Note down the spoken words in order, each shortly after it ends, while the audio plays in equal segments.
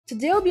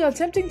Today I'll be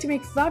attempting to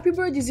make Flappy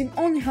Bird using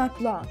only hack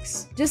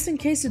blocks. Just in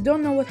case you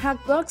don't know what hack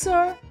blocks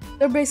are,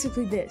 they're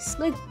basically this.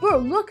 Like, bro,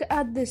 look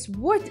at this.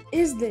 What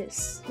is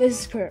this?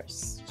 This is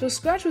cursed. So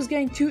Scratch was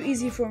getting too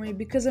easy for me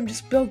because I'm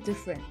just built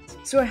different.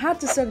 So I had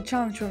to set a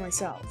challenge for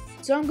myself.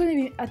 So I'm going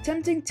to be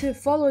attempting to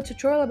follow a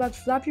tutorial about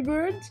Flappy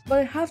Bird, but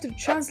I have to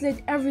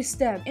translate every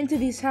step into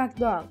these hack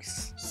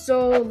blocks.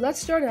 So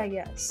let's start, I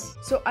guess.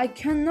 So I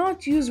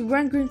cannot use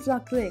when green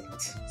flag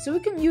clicked. So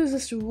we can use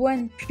this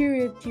when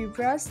period key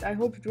pressed. I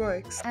hope it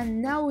works.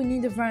 And now we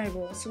need a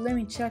variable. So let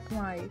me check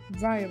my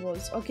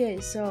variables. Okay,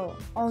 so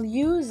I'll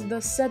use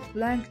the set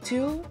blank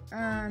to,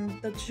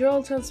 and the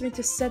tutorial tells me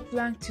to set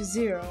blank to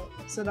 0.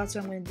 So that's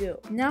what I'm going to do.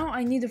 Now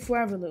I need a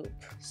forever loop.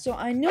 So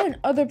I know in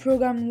other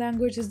programming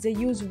languages they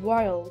use while,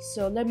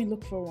 so let me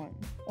look for one.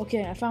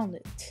 Okay, I found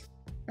it.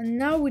 And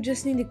now we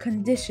just need a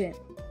condition.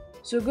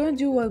 So we're going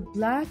to do while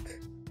black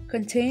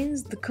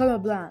contains the color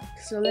black.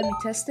 So let me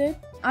test it.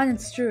 And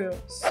it's true.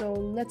 So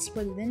let's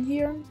put it in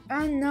here.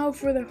 And now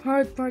for the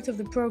hard part of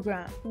the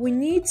program. We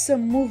need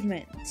some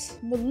movement.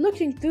 But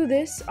looking through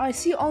this, I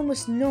see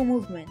almost no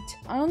movement.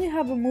 I only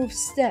have a move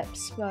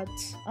steps, but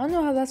I don't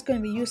know how that's going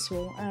to be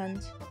useful.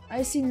 And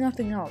I see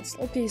nothing else.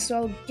 Okay,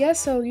 so I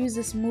guess I'll use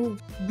this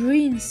move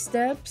green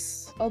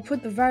steps. I'll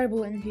put the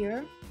variable in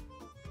here.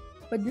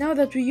 But now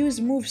that we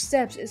use move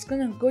steps, it's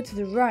gonna go to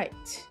the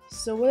right.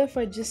 So what if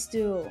I just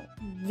do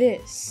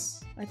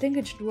this? I think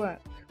it should work.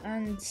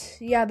 And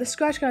yeah, the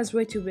Scratch Cat is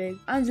way too big.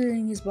 I'm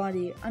deleting his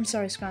body. I'm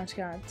sorry, Scratch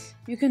Cat.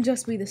 You can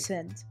just be the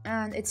head.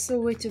 And it's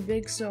still way too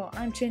big, so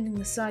I'm changing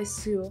the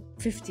size to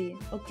 50.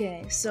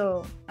 Okay,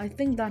 so I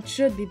think that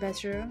should be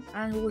better.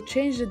 And we'll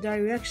change the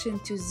direction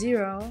to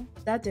 0.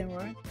 That didn't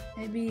work.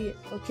 Maybe,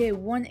 okay,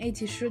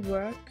 180 should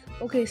work.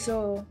 Okay,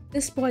 so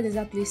this part is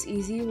at least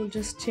easy. We'll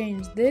just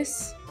change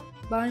this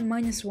by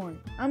 -1.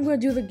 I'm gonna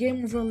do the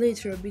game over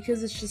later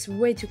because it's just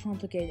way too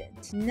complicated.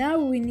 Now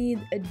we need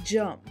a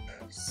jump.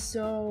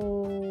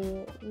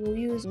 So we'll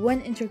use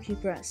when enter key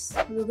press.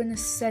 We're gonna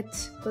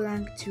set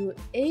blank to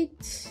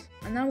 8.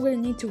 And I'm gonna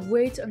need to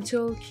wait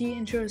until key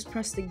enter is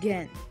pressed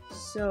again.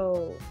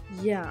 So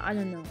yeah, I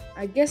don't know.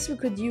 I guess we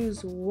could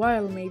use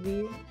while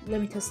maybe. Let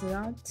me test it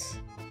out.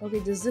 Okay,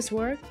 does this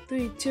work?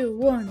 3, 2,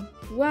 1.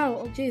 Wow,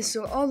 okay,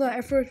 so all the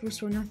effort was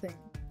for nothing.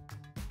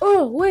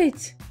 Oh,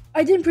 wait!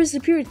 I didn't press the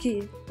period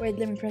key. Wait,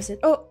 let me press it.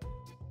 Oh,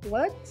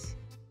 what?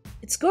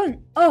 It's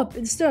going up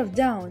instead of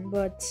down,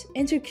 but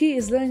enter key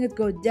is letting it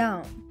go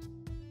down.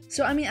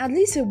 So, I mean, at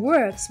least it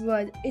works,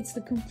 but it's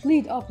the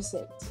complete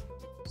opposite.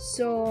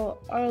 So,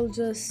 I'll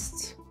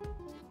just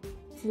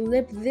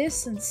flip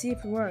this and see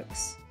if it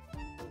works.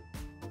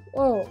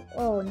 Oh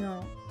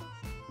no.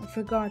 I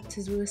forgot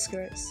his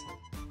whiskers.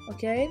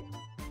 Okay.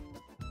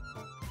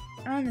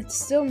 And it's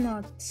still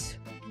not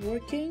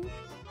working.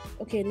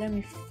 Okay, let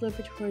me flip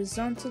it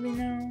horizontally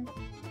now.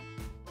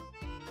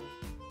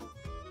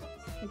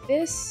 Like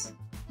this.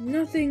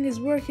 Nothing is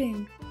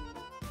working.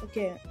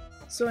 Okay,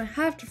 so I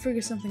have to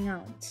figure something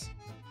out.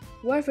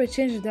 What if I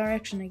change the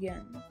direction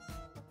again?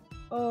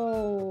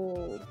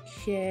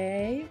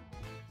 Okay.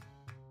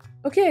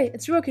 Okay,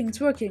 it's working, it's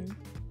working.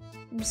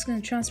 I'm just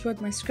gonna transport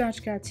my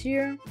Scratch Cat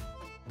here.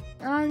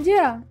 And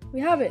yeah,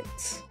 we have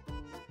it.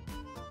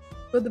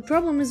 But the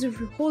problem is if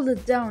we hold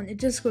it down, it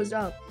just goes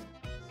up.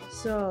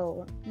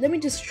 So, let me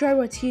just try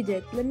what he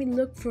did. Let me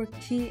look for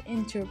key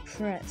enter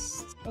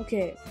pressed.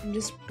 Okay, I'm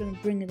just gonna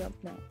bring it up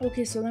now.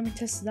 Okay, so let me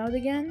test it out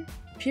again.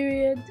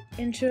 Period,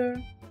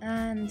 enter,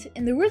 and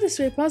in the weirdest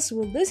way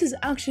possible, this is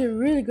actually a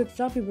really good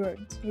Flappy Bird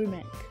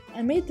remake.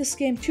 I made this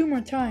game 2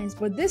 more times,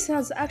 but this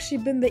has actually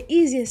been the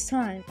easiest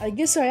time. I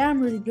guess I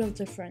am really built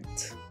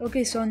different.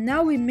 Okay, so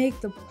now we make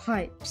the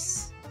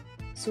pipes.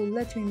 So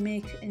let me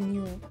make a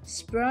new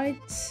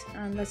sprite,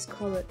 and let's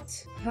call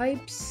it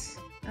pipes.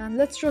 And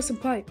let's draw some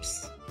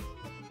pipes.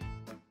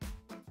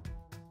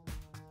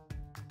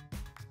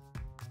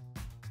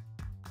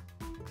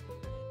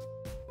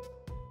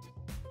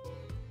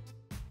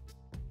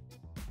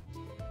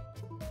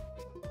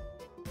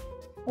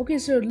 Okay,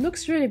 so it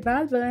looks really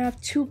bad, but I have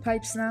 2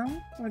 pipes now.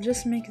 I'll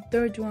just make a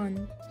 3rd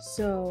one.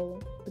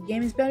 So the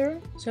game is better.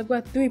 So I've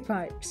got 3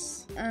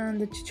 pipes. And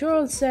the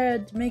tutorial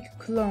said make a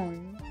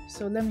clone.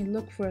 So let me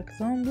look for a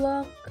clone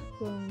block.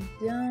 Going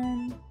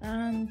down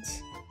and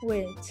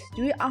wait,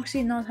 do we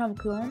actually not have a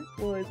clone?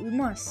 Wait, we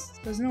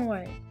must. There's no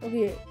way.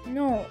 Okay,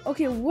 no.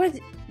 Okay, what?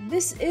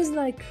 This is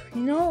like,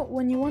 you know,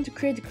 when you want to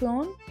create a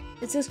clone,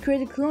 it says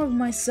create a clone of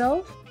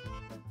myself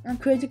and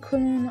create a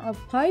clone of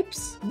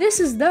pipes. This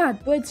is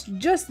that, but it's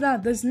just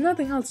that. There's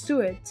nothing else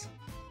to it.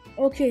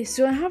 Okay,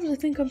 so I have to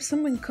think of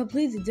something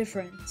completely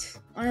different.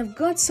 I've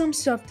got some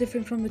stuff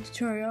different from the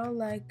tutorial,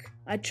 like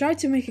I tried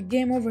to make a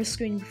game over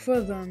screen before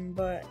then,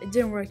 but it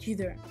didn't work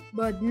either.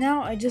 But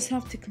now I just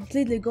have to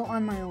completely go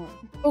on my own.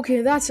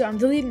 Okay, that's it, I'm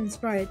deleting the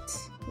sprite.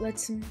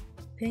 Let's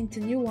paint a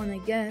new one, I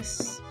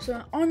guess. So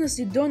I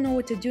honestly don't know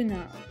what to do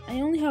now.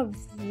 I only have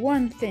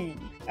one thing.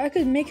 I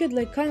could make it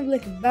like kind of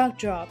like a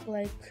backdrop,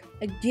 like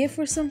a GIF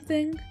or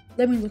something.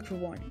 Let me look for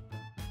one.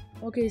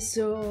 Okay,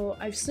 so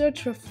I've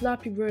searched for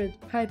Flappy Bird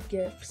pipe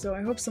GIF, so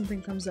I hope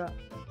something comes up.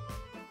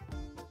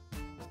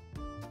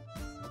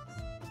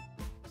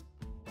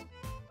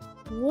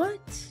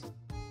 What?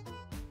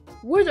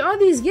 What are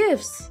these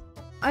gifts?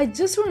 I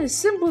just want a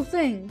simple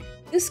thing.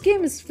 This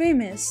game is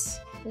famous.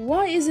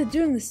 Why is it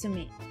doing this to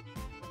me?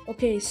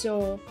 Okay,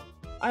 so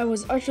I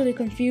was utterly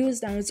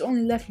confused and was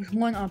only left with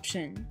one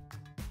option.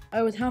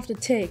 I would have to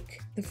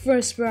take the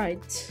first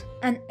sprite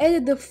and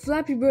edit the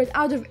Flappy Bird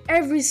out of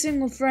every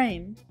single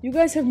frame. You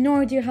guys have no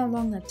idea how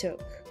long that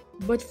took.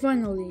 But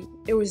finally,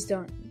 it was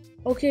done.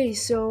 Okay,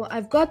 so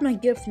I've got my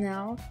gift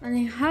now, and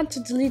I had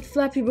to delete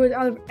Flappy Bird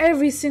out of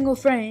every single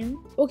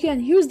frame. Okay,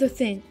 and here's the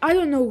thing. I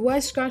don't know why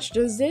Scratch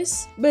does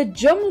this, but it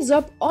jumbles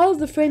up all of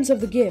the frames of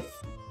the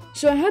GIF.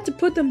 So I had to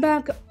put them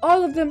back,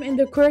 all of them in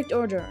the correct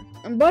order.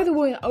 And by the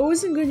way, I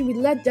wasn't going to be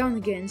let down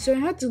again, so I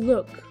had to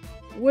look.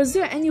 Was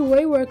there any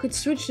way where I could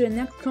switch to the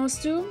next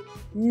costume?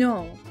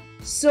 No.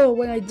 So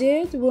what I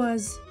did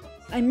was,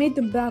 I made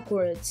them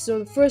backwards. So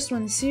the first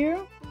one is here,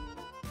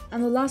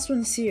 and the last one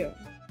is here.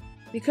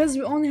 Because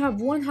we only have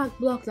one hack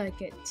block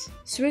like it.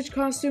 Switch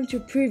costume to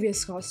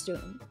previous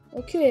costume.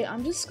 Okay,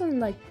 I'm just gonna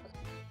like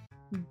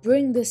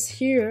bring this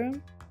here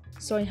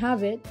so I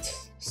have it.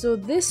 So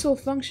this will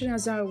function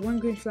as our one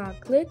green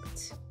flag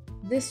clicked.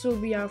 This will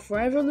be our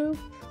forever loop.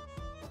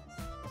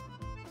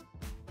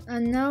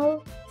 And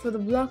now for the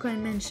block I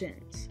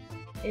mentioned,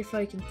 if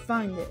I can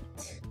find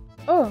it.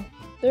 Oh,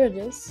 there it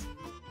is.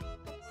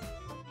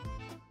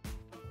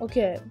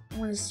 Okay, I'm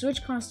gonna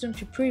switch costume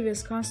to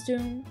previous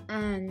costume,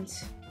 and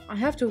I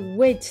have to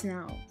wait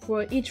now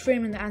for each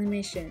frame in the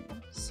animation.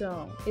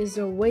 So, is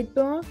there a wait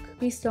block?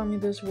 Please tell me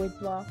there's a wait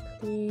block,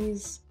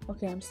 please.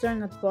 Okay, I'm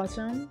starting at the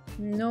bottom.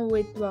 No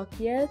wait block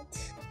yet.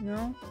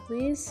 No,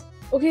 please.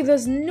 Okay,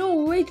 there's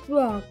no wait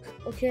block.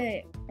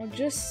 Okay, I'll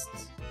just...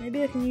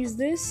 maybe I can use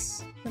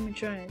this. Let me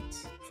try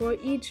it. For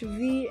each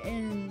V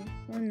in,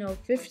 I don't know,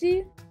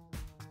 50?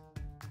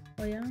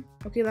 Oh yeah?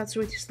 Okay, that's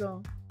way too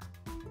slow.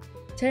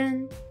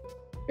 10.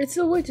 It's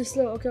still way too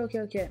slow.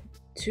 Okay.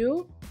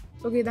 2.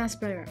 Okay, that's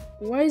better.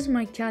 Why is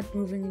my cat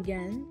moving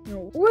again?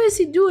 No. What is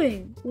he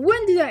doing?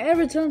 When did I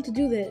ever tell him to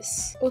do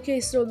this? Okay,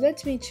 so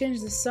let me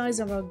change the size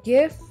of our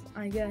GIF,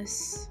 I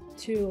guess,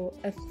 to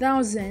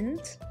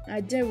 1000.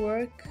 It did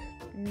work.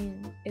 I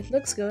mean, it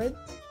looks good,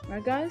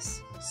 right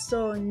guys?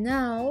 So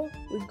now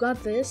we've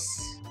got this,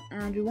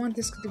 and we want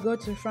this to go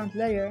to the front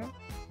layer.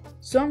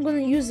 So I'm gonna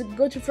use the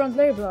go to front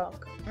layer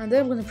block, and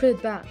then I'm gonna put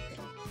it back.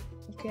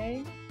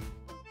 Okay.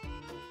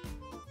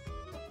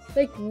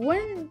 Like,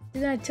 when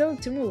did I tell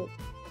it to move?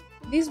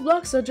 These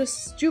blocks are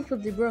just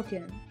stupidly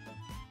broken.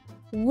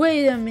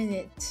 Wait a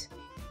minute.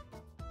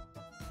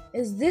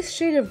 Is this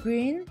shade of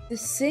green the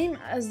same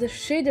as the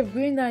shade of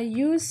green that I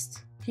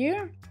used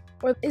here?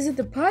 Or is it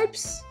the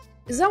pipes?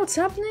 Is that what's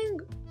happening?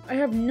 I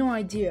have no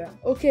idea.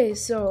 Okay,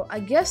 so I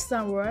guess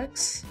that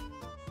works.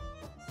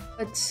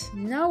 But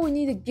now we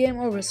need a game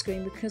over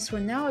screen, because for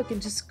now I can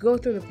just go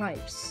through the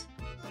pipes.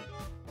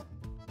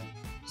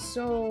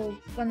 So,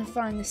 gonna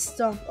find a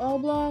stop all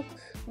block.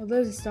 Oh,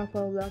 there's a stop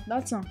all block.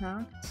 That's not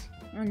hacked.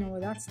 I don't know why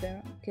that's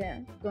there.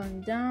 Okay,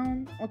 going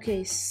down.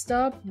 Okay,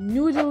 stop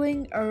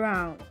noodling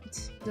around.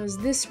 Does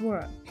this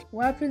work?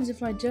 What happens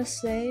if I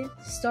just say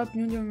stop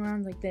noodling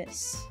around like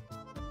this?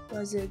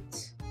 Does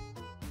it?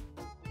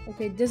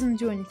 Okay, it doesn't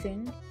do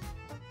anything.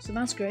 So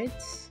that's great.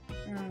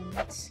 And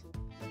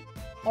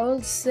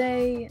I'll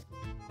say...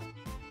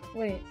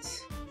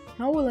 wait.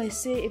 How will I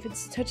say if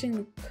it's touching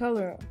the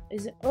color?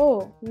 Is it?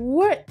 Oh,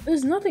 what?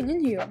 There's nothing in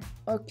here.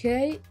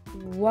 Okay,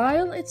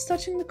 while it's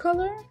touching the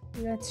color,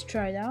 let's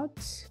try it out.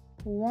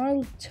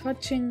 While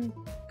touching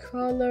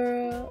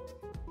color.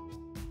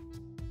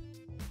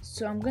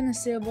 So I'm gonna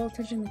say while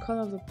touching the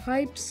color of the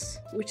pipes,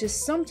 which is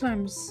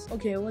sometimes.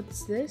 Okay,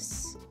 what's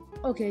this?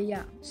 Okay,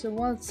 yeah. So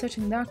while it's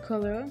touching that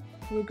color,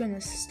 we're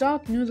gonna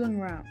stop noodling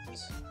around.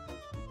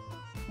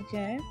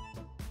 Okay.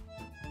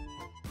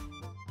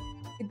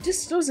 It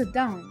just slows it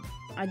down.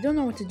 I don't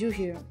know what to do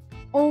here.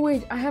 Oh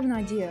wait, I have an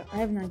idea.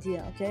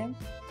 Okay?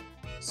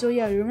 So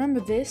yeah, remember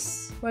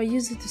this? Where I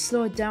use it to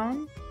slow it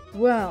down?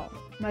 Well,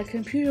 my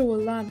computer will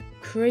lag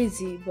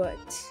crazy,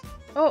 but...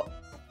 oh!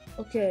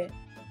 Okay.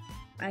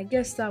 I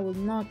guess that will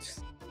not...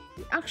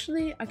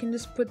 actually, I can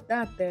just put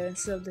that there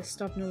instead of the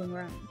stop noodling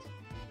around.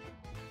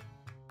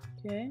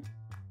 Okay.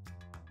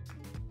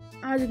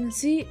 As you can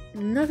see,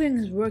 nothing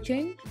is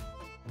working.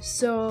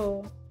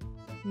 So...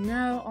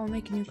 now I'll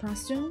make a new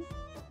costume.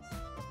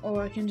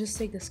 Or I can just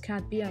take this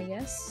cat B, I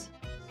guess.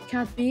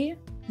 Cat B,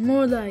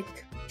 more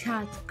like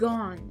cat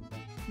gone.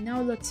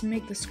 Now let's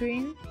make the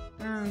screen,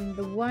 and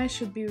the Y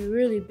should be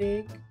really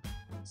big.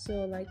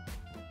 So like,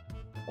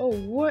 oh,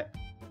 what?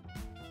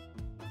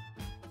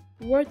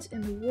 What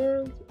in the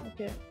world?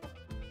 Okay.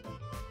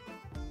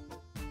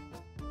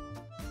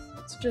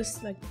 It's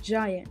just like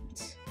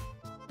giant.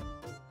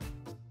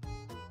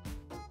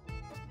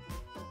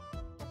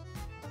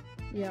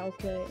 Yeah,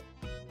 okay.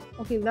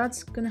 Okay,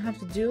 that's gonna have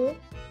to do.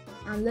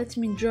 And let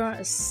me draw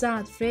a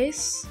sad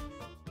face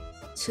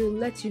to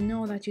let you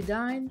know that you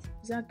died.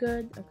 Is that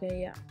good?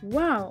 Okay, yeah.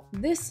 Wow,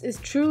 this is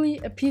truly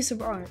a piece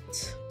of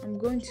art. I'm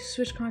going to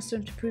switch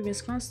costume to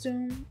previous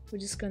costume. We're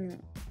just gonna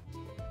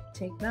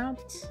take that.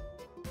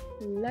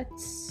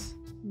 Let's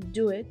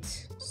do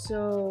it.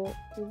 So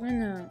we're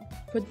gonna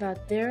put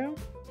that there.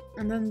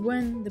 And then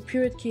when the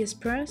period key is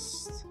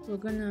pressed, we're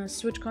gonna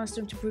switch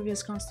costume to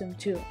previous costume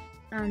too.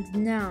 And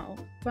now,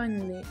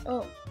 finally,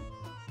 oh,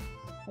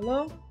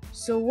 hello?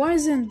 So why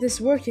isn't this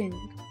working?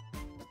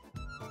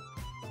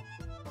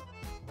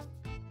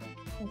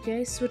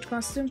 Okay, switch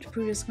costume to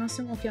previous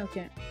costume,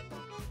 okay.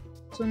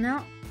 So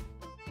now,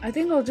 I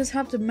think I'll just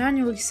have to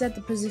manually set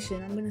the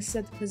position. I'm gonna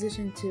set the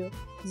position to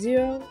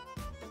 0,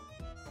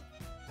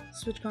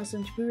 switch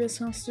costume to previous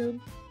costume,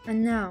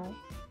 and now,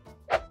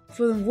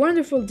 for the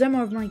wonderful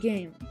demo of my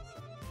game.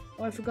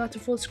 Oh, I forgot to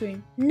full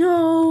screen.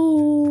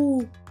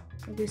 No!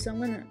 Okay, so I'm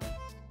gonna,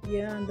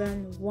 yeah, and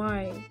then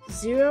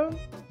Y0,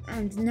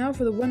 and now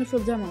for the wonderful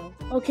demo.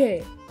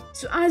 Okay,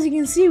 so as you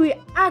can see, we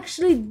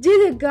actually did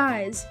it,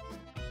 guys!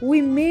 We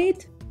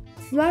made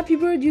Flappy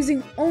Bird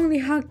using only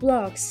hack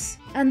blocks,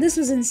 and this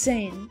was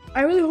insane.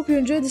 I really hope you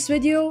enjoyed this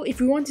video.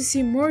 If you want to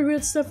see more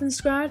weird stuff in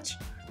Scratch,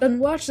 then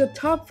watch the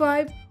top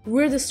 5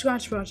 weirdest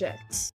Scratch projects.